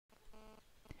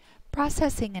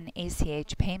Processing an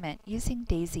ACH payment using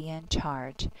Daisy and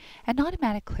Charge. An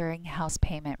automatic clearinghouse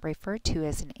payment referred to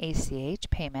as an ACH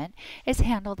payment is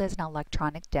handled as an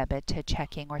electronic debit to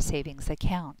checking or savings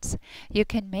accounts. You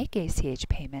can make ACH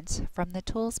payments from the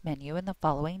Tools menu in the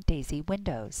following Daisy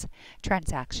windows: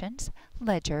 Transactions,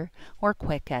 Ledger, or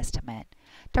Quick Estimate.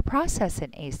 To process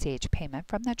an ACH payment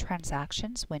from the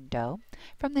Transactions window,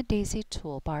 from the Daisy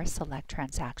toolbar, select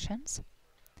Transactions.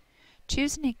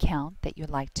 Choose an account that you'd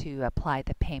like to apply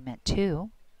the payment to.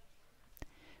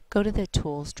 Go to the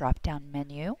Tools drop-down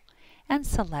menu and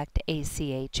select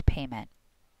ACH Payment.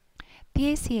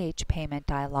 The ACH Payment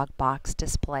dialog box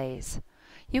displays.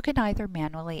 You can either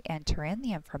manually enter in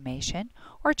the information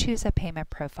or choose a payment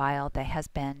profile that has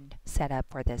been set up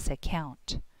for this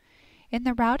account. In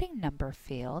the Routing Number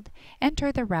field,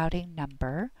 enter the routing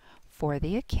number for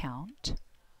the account.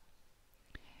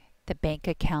 The bank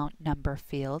account number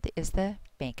field is the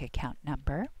bank account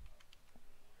number.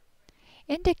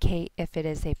 Indicate if it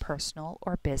is a personal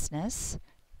or business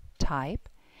type,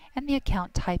 and the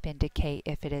account type indicate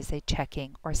if it is a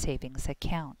checking or savings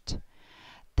account.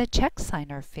 The check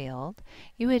signer field,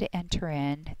 you would enter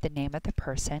in the name of the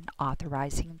person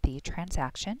authorizing the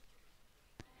transaction.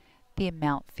 The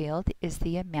amount field is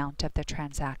the amount of the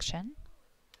transaction.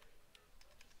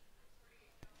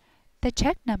 The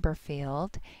check number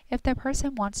field, if the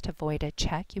person wants to void a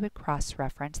check, you would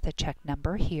cross-reference the check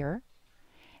number here,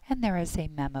 and there is a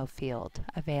memo field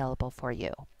available for you.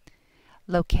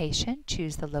 Location,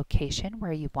 choose the location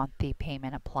where you want the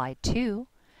payment applied to,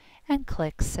 and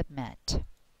click Submit.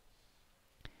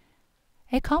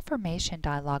 A confirmation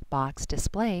dialog box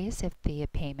displays if the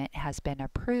payment has been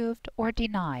approved or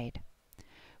denied.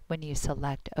 When you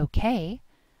select OK,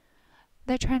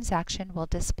 the transaction will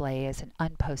display as an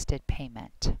unposted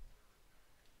payment.